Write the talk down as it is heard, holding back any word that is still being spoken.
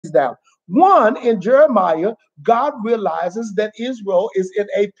down. One, in Jeremiah, God realizes that Israel is in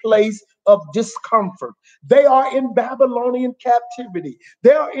a place of discomfort. They are in Babylonian captivity.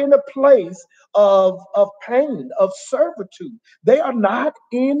 They are in a place of pain, of servitude. They are not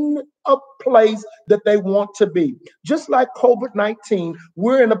in a place that they want to be. Just like COVID-19,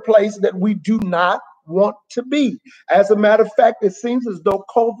 we're in a place that we do not want to be. As a matter of fact, it seems as though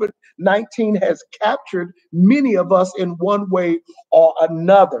COVID-19 has captured many of us in one way or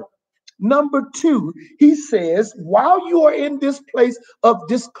another. Number two, he says, while you are in this place of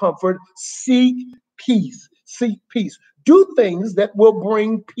discomfort, seek peace. Seek peace. Do things that will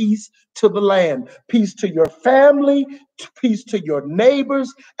bring peace to the land, peace to your family, peace to your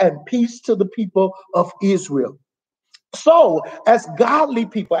neighbors, and peace to the people of Israel. So, as godly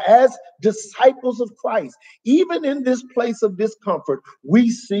people, as disciples of Christ, even in this place of discomfort, we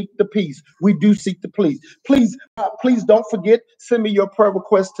seek the peace. We do seek the peace. Please don't forget. Send me your prayer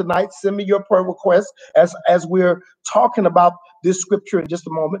request tonight. Send me your prayer request as we're talking about this scripture in just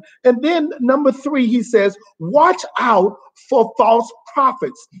a moment. And then number three, he says, watch out for false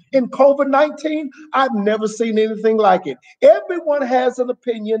prophets. In COVID-19, I've never seen anything like it. Everyone has an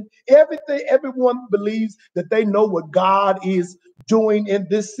opinion. Everyone believes that they know what God is doing in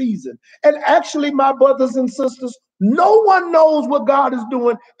this season. And actually, my brothers and sisters, no one knows what God is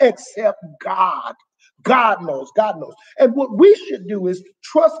doing except God. God knows. God knows. And what we should do is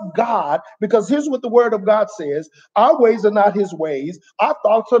trust God, because here's what the word of God says: our ways are not his ways, our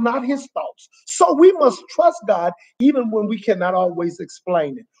thoughts are not his thoughts. So we must trust God even when we cannot always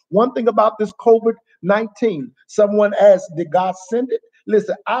explain it. One thing about this COVID-19, someone asked, did God send it?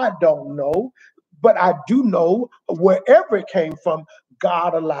 Listen, I don't know, but I do know wherever it came from,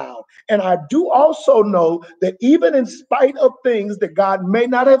 God allowed. And I do also know that even in spite of things that God may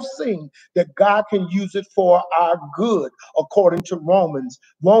not have seen, that God can use it for our good, according to Romans.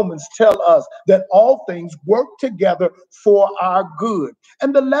 Romans tell us that all things work together for our good.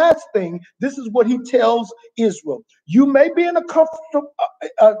 And the last thing, this is what he tells Israel: you may be in a comfortable,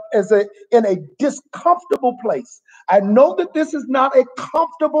 in a discomfortable place. I know that this is not a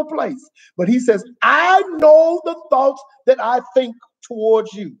comfortable place, but he says, I know the thoughts that I think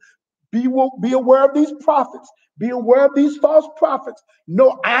towards you. Be aware of these prophets. Be aware of these false prophets.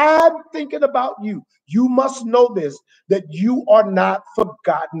 No, I'm thinking about you. You must know this, that you are not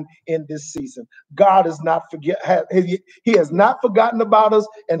forgotten in this season. God is not he has not forgotten about us,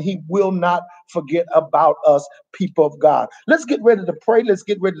 and he will not forget about us, people of God. Let's get ready to pray. Let's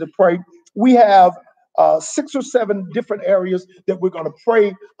get ready to pray. We have 6 or 7 different areas that we're going to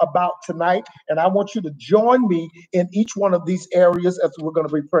pray about tonight. And I want you to join me in each one of these areas as we're going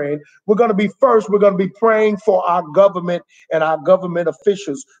to be praying. We're going to be praying for our government and our government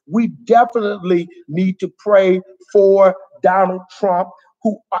officials. We definitely need to pray for Donald Trump,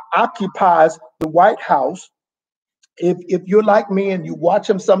 who occupies the White House. If you're like me and you watch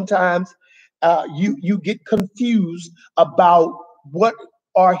him sometimes, you get confused about what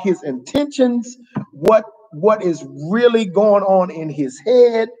are his intentions, what is really going on in his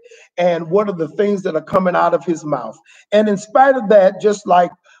head, and what are the things that are coming out of his mouth. And in spite of that, just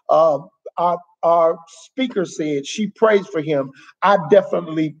like our speaker said, she prays for him. I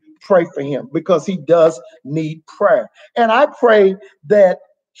definitely pray for him because he does need prayer. And I pray that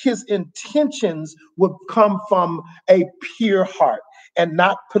his intentions would come from a pure heart and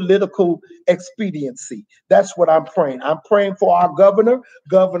not political expediency. That's what I'm praying. I'm praying for our governor,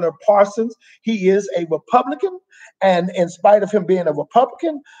 Governor Parsons. He is a Republican, and in spite of him being a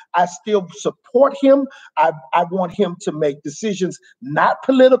Republican, I still support him. I want him to make decisions not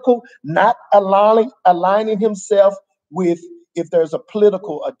political, not aligning himself with, if there's a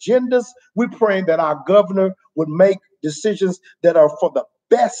political agendas. We're praying that our governor would make decisions that are for the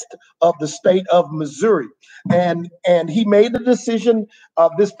best of the state of Missouri. And he made a decision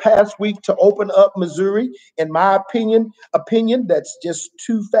this past week to open up Missouri. In my opinion, that's just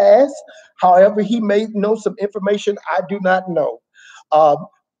too fast. However, he may know some information I do not know.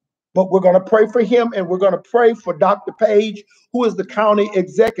 But we're going to pray for him, and we're going to pray for Dr. Page, who is the county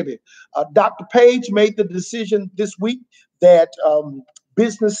executive. Dr. Page made the decision this week that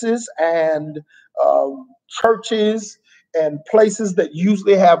businesses and churches and places that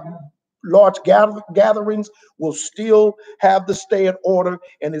usually have large gatherings will still have to stay in order,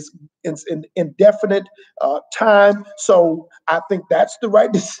 and it's an indefinite time. So I think that's the right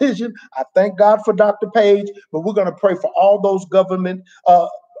decision. I thank God for Dr. Page, but we're going to pray for all those government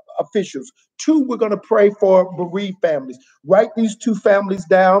officials. 2, we're going to pray for bereaved families. Write these 2 families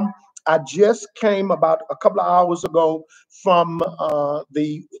down. I just came about a couple of hours ago from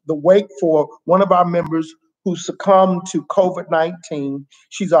the wake for one of our members who succumbed to COVID-19.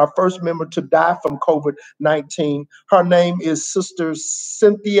 She's our first member to die from COVID-19. Her name is Sister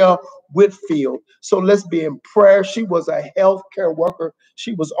Cynthia Whitfield. So let's be in prayer. She was a healthcare worker.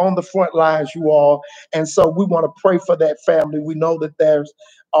 She was on the front lines, you all. And so we want to pray for that family. We know that there's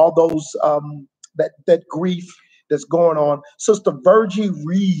all those that grief that's going on. Sister Virgie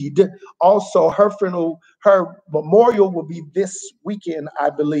Reed, also her memorial will be this weekend,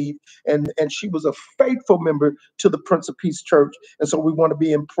 I believe. And she was a faithful member to the Prince of Peace Church. And so we want to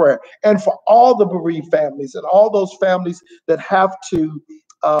be in prayer. And for all the bereaved families and all those families that have to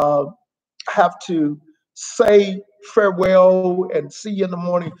say farewell and see you in the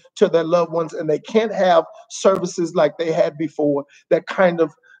morning to their loved ones, and they can't have services like they had before, that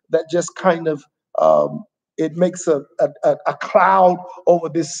just kind of it makes a cloud over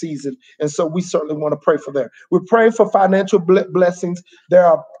this season. And so we certainly want to pray for them. We're praying for financial blessings. There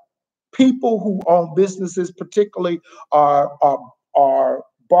are people who own businesses, particularly our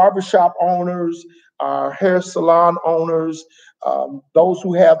barbershop owners, our hair salon owners, those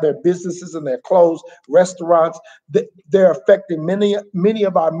who have their businesses and their clothes, restaurants. They're affecting many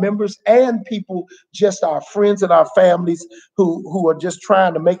of our members and people, just our friends and our families who are just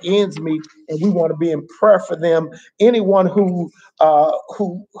trying to make ends meet. And we want to be in prayer for them. Anyone who's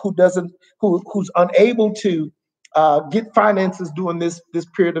unable to get finances during this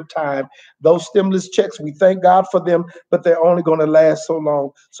period of time. Those stimulus checks, we thank God for them, but they're only going to last so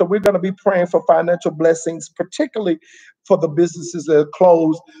long. So we're going to be praying for financial blessings, particularly for the businesses that are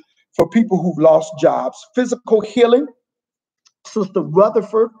closed, for people who've lost jobs. Physical healing. Sister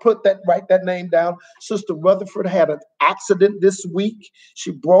Rutherford, write that name down. Sister Rutherford had an accident this week.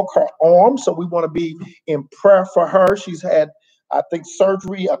 She broke her arm, so we want to be in prayer for her. She's had, I think,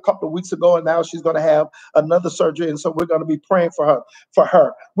 surgery a couple of weeks ago, and now she's going to have another surgery. And so we're going to be praying for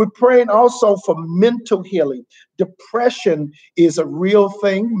her. We're praying also for mental healing. Depression is a real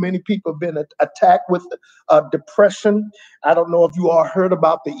thing. Many people have been attacked with depression. I don't know if you all heard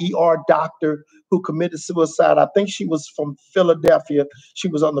about the ER doctor who committed suicide. I think she was from Philadelphia. She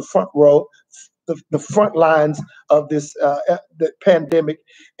was on the front row, the front lines of this the pandemic,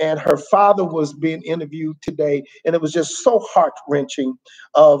 and her father was being interviewed today, and it was just so heart-wrenching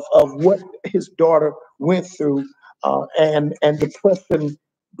of what his daughter went through, and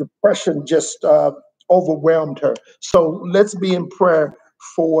depression just overwhelmed her. So let's be in prayer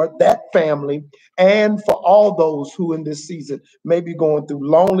for that family and for all those who in this season may be going through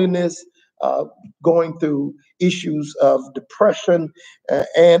loneliness, going through issues of depression,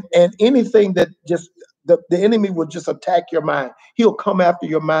 and anything that just the enemy will just attack your mind. He'll come after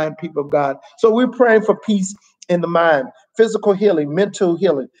your mind, people of God. So we're praying for peace in the mind, physical healing, mental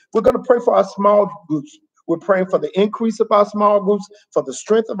healing. We're going to pray for our small groups. We're praying for the increase of our small groups, for the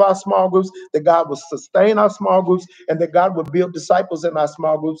strength of our small groups, that God will sustain our small groups, and that God will build disciples in our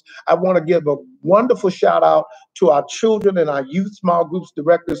small groups. I want to give a wonderful shout out to our children and our youth small groups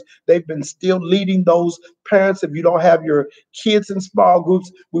directors. They've been still leading those. Parents, if you don't have your kids in small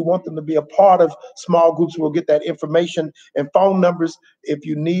groups, we want them to be a part of small groups. We'll get that information and phone numbers if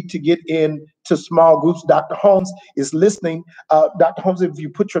you need to get in to small groups. Dr. Holmes is listening. Dr. Holmes, if you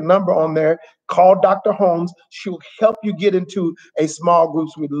put your number on there, call Dr. Holmes. She'll help you get into a small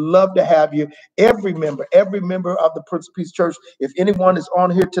groups. We'd love to have you. Every member of the Prince of Peace Church, if anyone is on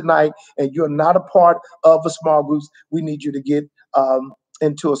here tonight and you're not a part of a small groups, we need you to get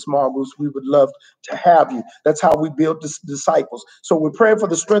into a small groups. We would love to have you. That's how we build disciples. So we're praying for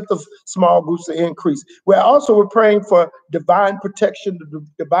the strength of small groups to increase. We're praying for divine protection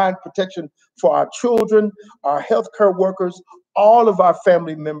for our children, our healthcare workers, all of our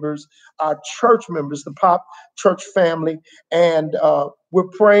family members, our church members, the Pop Church family, and we're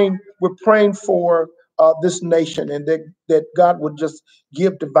praying for this nation, and that God would just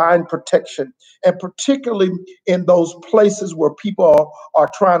give divine protection, and particularly in those places where people are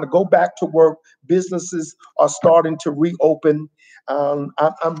trying to go back to work, businesses are starting to reopen. I'm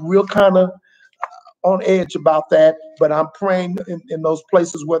real kind of on edge about that, but I'm praying in those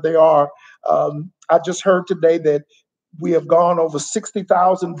places where they are. I just heard today that we have gone over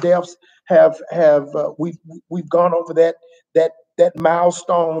 60,000 deaths. We've gone over that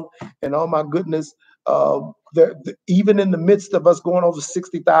milestone, and oh my goodness, even in the midst of us going over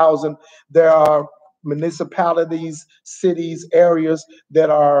 60,000, there are municipalities, cities, areas that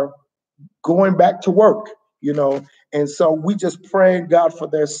are going back to work, and so we just praying God for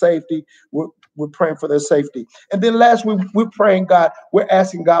their safety. We're praying for their safety. And then last, we're praying God, we're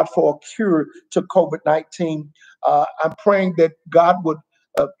asking God for a cure to COVID-19. I'm praying that God would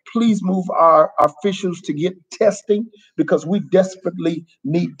Please move our officials to get testing, because we desperately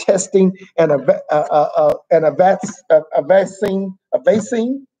need testing and a vaccine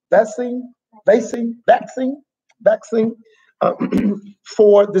uh,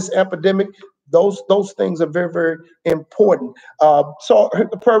 for this epidemic. Those things are very, very important. So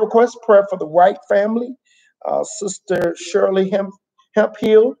the prayer request, prayer for the Wright family, Sister Shirley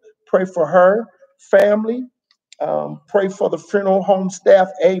Hemphill, pray for her family. Pray for the funeral home staff.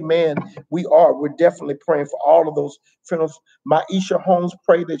 Amen. We're definitely praying for all of those funerals. Maisha Holmes,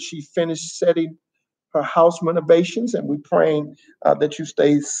 pray that she finished setting her house renovations, and we're praying that you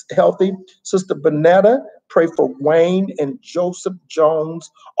stay healthy. Sister Bonetta, pray for Wayne and Joseph Jones.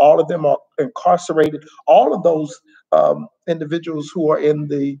 All of them are incarcerated. All of those individuals who are in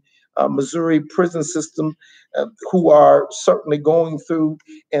the Missouri prison system, who are certainly going through,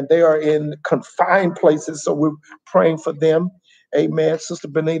 and they are in confined places. So we're praying for them. Amen. Sister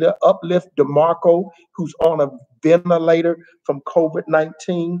Benita, uplift DeMarco, who's on a ventilator from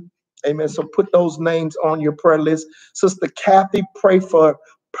COVID-19. Amen. So put those names on your prayer list. Sister Kathy, pray for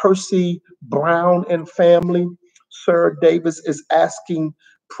Percy Brown and family. Sir Davis is asking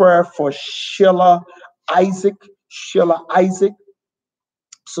prayer for Sheila Isaac.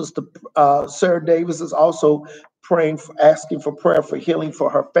 Sister Sarah Davis is also asking for prayer for healing for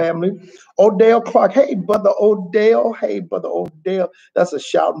her family. Odell Clark, hey brother Odell, that's a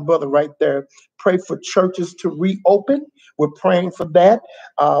shouting brother right there. Pray for churches to reopen. We're praying for that,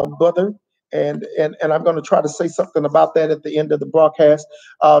 brother. And I'm going to try to say something about that at the end of the broadcast.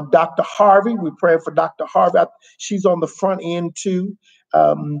 Dr. Harvey, we're praying for Dr. Harvey. She's on the front end too.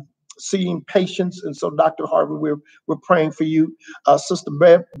 Seeing patients, and so Dr. Harvey, we're praying for you. Sister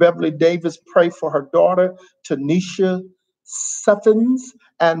Beverly Davis, pray for her daughter Tanisha Suffins,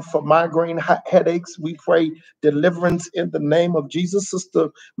 and for migraine headaches. We pray deliverance in the name of Jesus.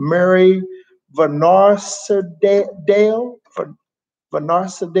 Sister Mary Vanarsadale,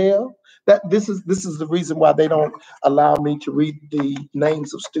 that this is the reason why they don't allow me to read the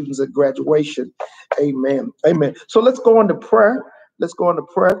names of students at graduation. Amen. So let's go into prayer.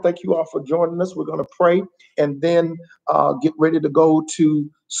 Thank you all for joining us. We're going to pray and then get ready to go to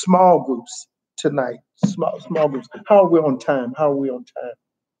small groups tonight. Small groups. How are we on time?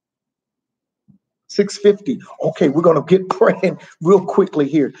 6:50. Okay, we're going to get praying real quickly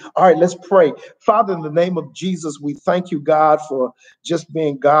here. All right, let's pray. Father, in the name of Jesus, we thank you, God, for just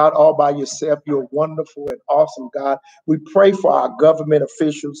being God all by yourself. You're wonderful and awesome, God. We pray for our government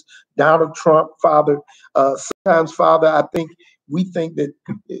officials, Donald Trump, Father. Sometimes, Father, we think that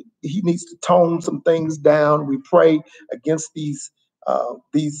he needs to tone some things down. We pray against this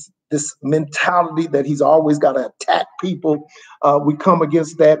mentality that he's always got to attack people. We come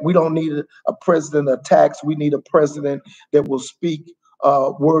against that. We don't need a president attacks. We need a president that will speak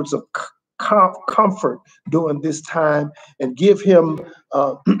words of comfort during this time, and give him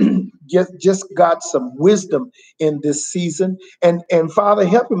just got some wisdom in this season. And Father,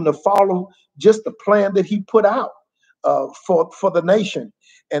 help him to follow just the plan that he put out for the nation,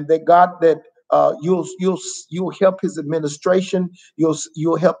 and that God, that you'll help his administration.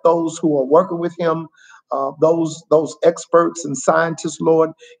 You'll help those who are working with him, those experts and scientists. Lord,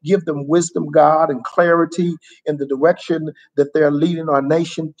 give them wisdom, God, and clarity in the direction that they're leading our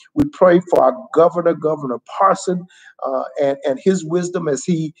nation. We pray for our Governor Parson, and his wisdom as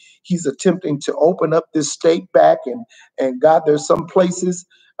he's attempting to open up this state back. And God, there's some places,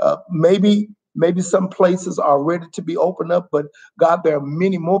 maybe some places are ready to be opened up, but God, there are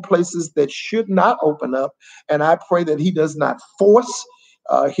many more places that should not open up. And I pray that he does not force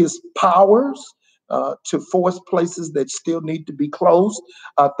his powers to force places that still need to be closed.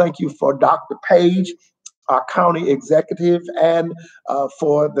 Thank you for Dr. Page, our county executive, and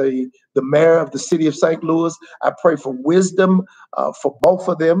for the mayor of the city of St. Louis. I pray for wisdom for both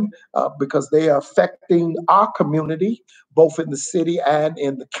of them, because they are affecting our community, both in the city and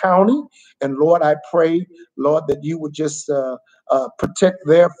in the county. And Lord, I pray, Lord, that you would just protect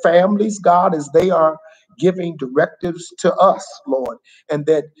their families, God, as they are giving directives to us, Lord, and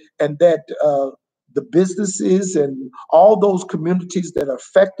that the businesses and all those communities that are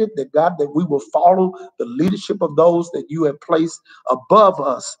affected, that God, that we will follow the leadership of those that you have placed above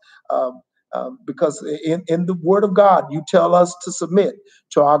us. Because in the word of God, you tell us to submit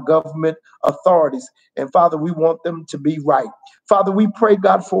to our government authorities. And Father, we want them to be right. Father, we pray,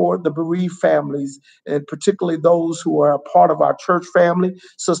 God, for the bereaved families, and particularly those who are a part of our church family,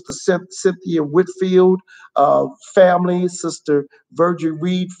 Sister Cynthia Whitfield family, Sister Virgie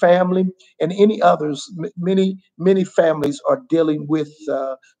Reed family, and any others. Many families are dealing with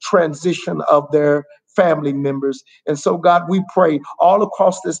transition of their family members. And so, God, we pray all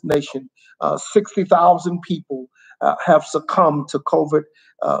across this nation, 60,000 people have succumbed to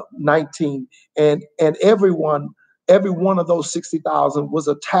COVID-19, and every one of those 60,000 was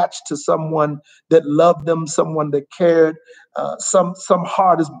attached to someone that loved them, someone that cared. Some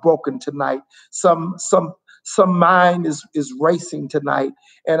heart is broken tonight. Some mind is racing tonight.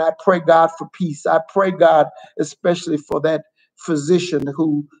 And I pray, God, for peace. I pray, God, especially for that physician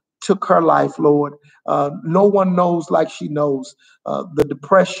who took her life, Lord. No one knows like she knows the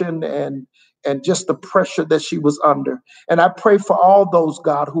depression and just the pressure that she was under. And I pray for all those,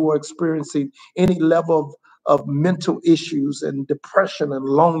 God, who are experiencing any level of mental issues and depression and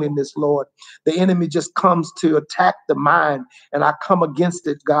loneliness, Lord. The enemy just comes to attack the mind, and I come against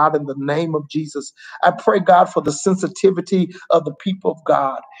it, God, in the name of Jesus. I pray, God, for the sensitivity of the people of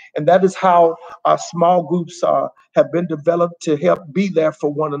God. And that is how our small groups have been developed to help be there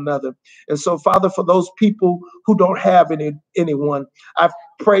for one another. And so, Father, for those people who don't have anyone, I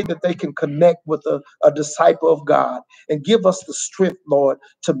pray that they can connect with a disciple of God and give us the strength, Lord,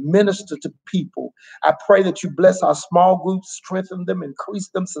 to minister to people. I pray that you bless our small groups, strengthen them, increase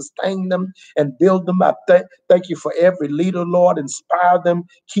them, sustain them, and build them. I thank you for every leader, Lord. Inspire them,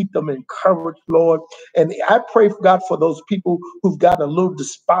 keep them encouraged, Lord. And I pray, God, for those people who've got a little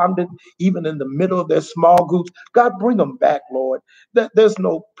despondent, even in the middle of their small groups. God, bring them back, Lord. There's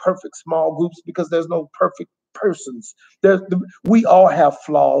no perfect small groups because there's no perfect persons. We all have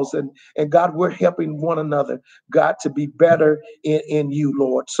flaws, and God, we're helping one another, God, to be better in you,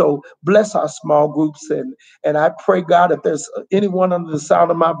 Lord. So bless our small groups, and I pray, God, if there's anyone under the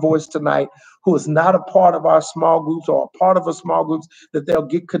sound of my voice tonight who is not a part of our small groups or a part of a small groups, that they'll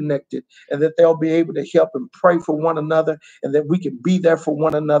get connected and that they'll be able to help and pray for one another, and that we can be there for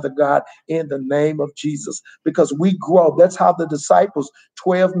one another, God, in the name of Jesus, because we grow. That's how the disciples,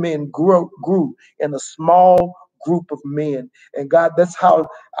 12 men, grew in a small group of men. And God, that's how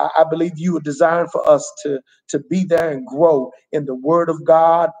I believe you were designed for us to be there and grow in the word of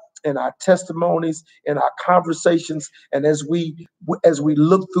God, in our testimonies, in our conversations. And as we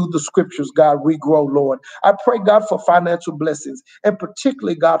look through the scriptures, God, we grow, Lord. I pray, God, for financial blessings, and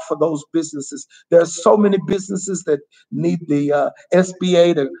particularly, God, for those businesses. There are so many businesses that need the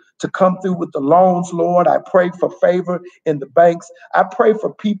SBA to come through with the loans, Lord. I pray for favor in the banks. I pray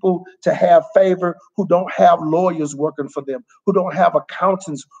for people to have favor who don't have lawyers working for them, who don't have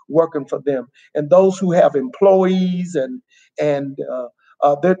accountants working for them, and those who have employees and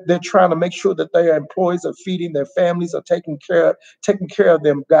they're trying to make sure that their employees are feeding their families, are taking care of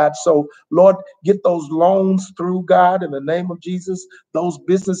them, God. So, Lord, get those loans through, God, in the name of Jesus. Those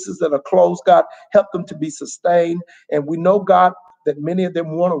businesses that are closed, God, help them to be sustained. And we know, God, that many of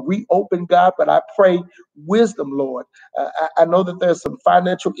them want to reopen, God, but I pray wisdom, Lord. I know that there's some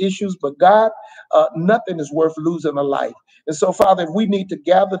financial issues, but God, nothing is worth losing a life. And so, Father, if we need to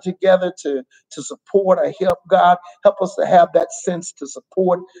gather together to support or help, God, help us to have that sense to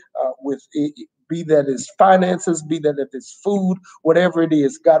support with be that it's finances, be that if it's food, whatever it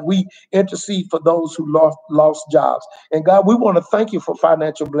is. God, we intercede for those who lost jobs. And God, we want to thank you for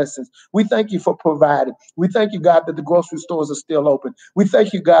financial blessings. We thank you for providing. We thank you, God, that the grocery stores are still open. We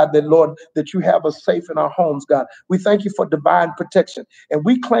thank you, God, that, Lord, that you have us safe in our homes, God. We thank you for divine protection. And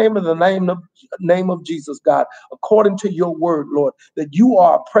we claim in the name of Jesus, God, according to your word, Lord, that you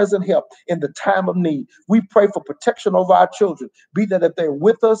are a present help in the time of need. We pray for protection over our children, be that if they're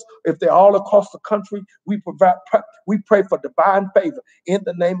with us, if they're all across the country, we pray for divine favor in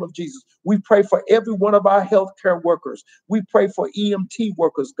the name of Jesus. We pray for every one of our healthcare workers. We pray for EMT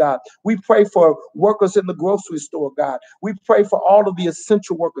workers, God. We pray for workers in the grocery store, God. We pray for all of the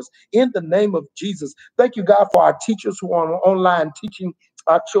essential workers in the name of Jesus. Thank you, God, for our teachers who are online teaching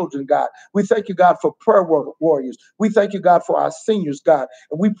our children, God. We thank you, God, for prayer warriors. We thank you, God, for our seniors, God.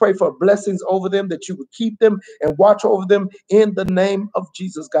 And we pray for blessings over them, that you would keep them and watch over them in the name of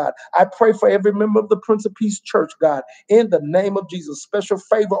Jesus, God. I pray for every member of the Prince of Peace Church, God, in the name of Jesus. Special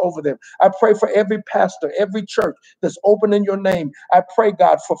favor over them. I pray for every pastor, every church that's open in your name. I pray,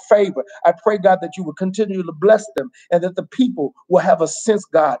 God, for favor. I pray, God, that you would continue to bless them, and that the people will have a sense,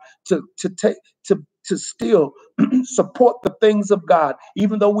 God, to still support the things of God.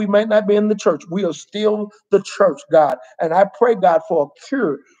 Even though we may not be in the church, we are still the church, God. And I pray, God, for a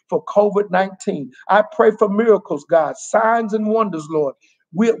cure for COVID-19. I pray for miracles, God, signs and wonders, Lord.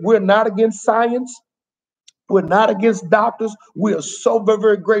 We're not against science. We're not against doctors. We are so very,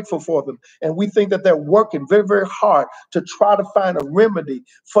 very grateful for them. And we think that they're working very, very hard to try to find a remedy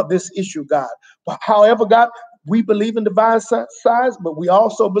for this issue, God. But however, God, We believe in divine signs, but we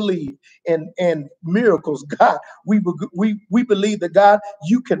also believe in miracles. God, we believe that, God,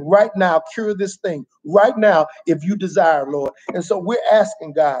 you can right now cure this thing right now if you desire, Lord. And so we're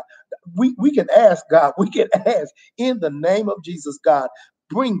asking, God, we can ask, God, we can ask in the name of Jesus, God.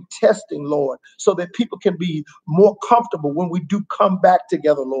 Bring testing, Lord, so that people can be more comfortable when we do come back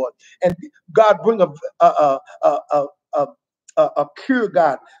together, Lord. And God, bring a, a cure,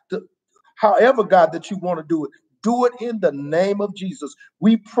 God. However, God, that you want to do it in the name of Jesus.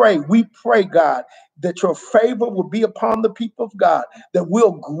 We pray, God, that your favor will be upon the people of God, that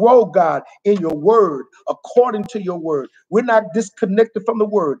we'll grow, God, in your word, according to your word. We're not disconnected from the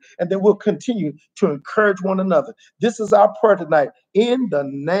word, and then we'll continue to encourage one another. This is our prayer tonight. In the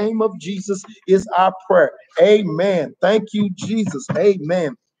name of Jesus is our prayer. Amen. Thank you, Jesus.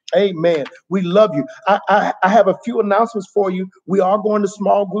 Amen. Amen. We love you. I have a few announcements for you. We are going to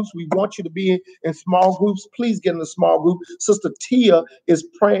small groups. We want you to be in small groups. Please get in a small group. Sister Tia is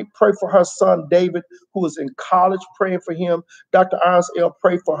praying. Pray for her son David, who is in college. Praying for him. Dr. Irons L.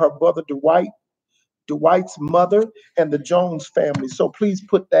 Pray for her brother Dwight's mother, and the Jones family. So please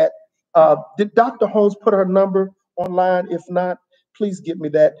put that. Did Dr. Holmes put her number online? If not, please give me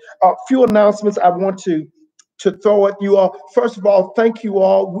that. A few announcements I want to throw at you all. First of all, thank you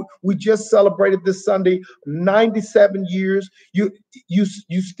all. We just celebrated this Sunday 97 years. You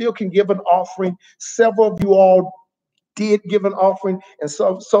still can give an offering. Several of you all did give an offering, and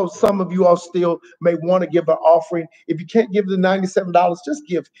so some of you all still may want to give an offering. If you can't give the $97, just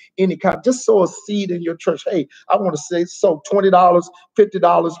give any kind. Just sow a seed in your church. Hey, I want to say sow $20,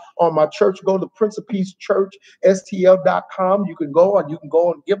 $50 on my church. Go to Prince of Peace Church, STL.com. You can go and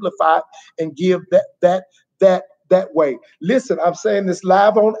Givelify and give that way. Listen, I'm saying this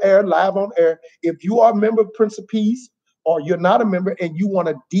live on air. If you are a member of Prince of Peace, or you're not a member and you want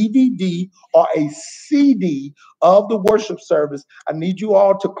a DVD or a CD of the worship service, I need you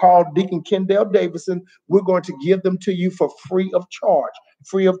all to call Deacon Kendall Davison. We're going to give them to you for free of charge.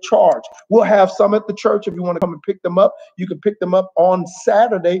 Free of charge. We'll have some at the church. If you want to come and pick them up, you can pick them up on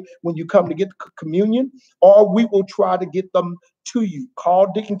Saturday when you come to get communion, or we will try to get them to you. Call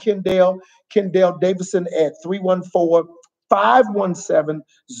Deacon Kendall Davison at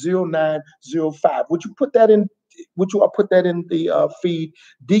 314-517-0905. Would you put that in? Would you put that in the feed?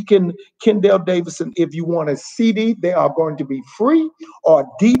 Deacon Kendall Davison. If you want a CD, they are going to be free, or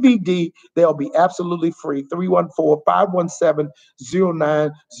DVD, they'll be absolutely free.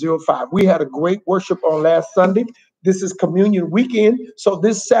 314-517-0905. We had a great worship on last Sunday. This is communion weekend. So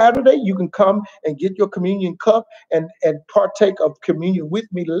this Saturday, you can come and get your communion cup and partake of communion with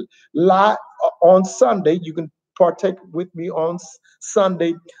me live on Sunday. You can partake with me on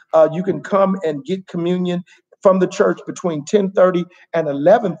Sunday. You can come and get communion from the church between 10:30 and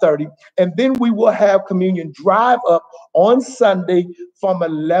 11:30. And then we will have communion drive up on Sunday from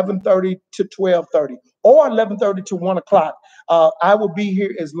 11:30 to 12:30 or 11:30 to 1 o'clock. I will be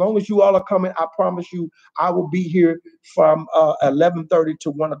here as long as you all are coming. I promise you, I will be here from 11:30 to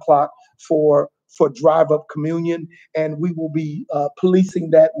 1 o'clock for drive up communion, and we will be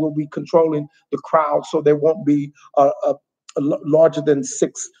policing that. We'll be controlling the crowd so there won't be a larger than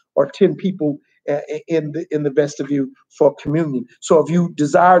 6 or 10 people in the vestibule for communion. So if you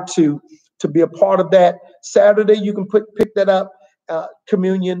desire to be a part of that Saturday, you can pick that up,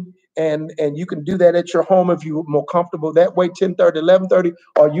 communion, and you can do that at your home if you're more comfortable that way, 10:30, 11:30,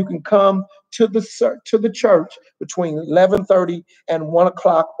 or you can come to the church between 11:30 and 1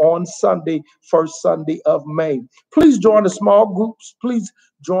 o'clock on Sunday, first Sunday of May. Please join the small groups. Please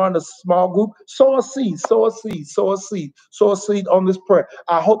join a small group. Sow a seed on this prayer.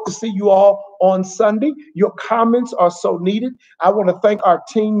 I hope to see you all on Sunday. Your comments are so needed. I want to thank our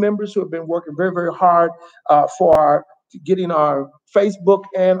team members who have been working very, very hard for getting our Facebook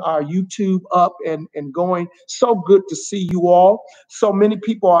and our YouTube up and going. So good to see you all. So many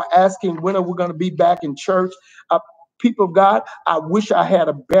people are asking, when are we going to be back in church? People of God, I wish I had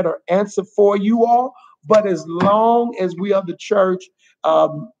a better answer for you all, but as long as we are the church,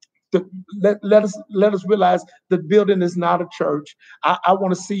 let us realize the building is not a church. I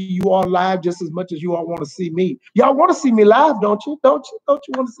want to see you all live just as much as you all want to see me. Y'all want to see me live, don't you? Don't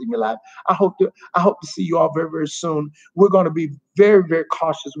you want to see me live? I hope to see you all very, very soon. We're going to be very, very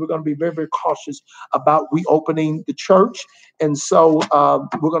cautious. We're going to be very, very cautious about reopening the church, and so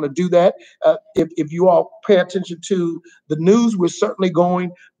we're going to do that. If you all pay attention to the news, we're certainly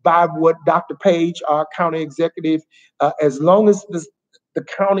going by what Dr. Page, our county executive, as long as the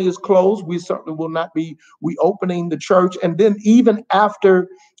county is closed, we certainly will not be reopening the church. And then even after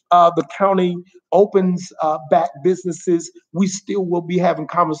the county opens back businesses, we still will be having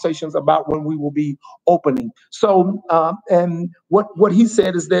conversations about when we will be opening. So, and what he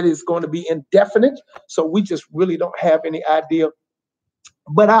said is that it's going to be indefinite. So we just really don't have any idea.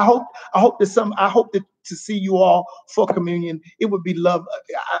 But I hope that to see you all for communion. It would be love.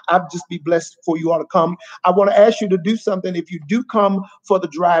 I'd just be blessed for you all to come. I want to ask you to do something. If you do come for the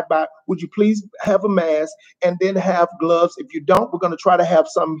drive-by, would you please have a mask and then have gloves? If you don't, we're going to try to have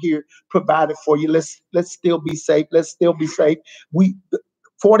some here provided for you. Let's still be safe. Let's still be safe.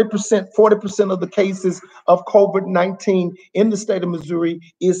 40% of the cases of COVID-19 in the state of Missouri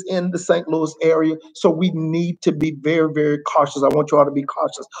is in the St. Louis area. So we need to be very, very cautious. I want you all to be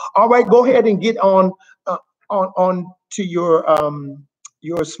cautious. All right, go ahead and get on to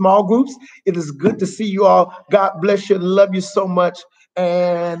your small groups. It is good to see you all. God bless you. Love you so much.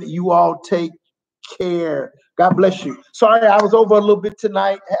 And you all take care. God bless you. Sorry, I was over a little bit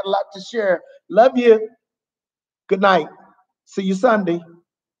tonight. Had a lot to share. Love you. Good night. See you Sunday.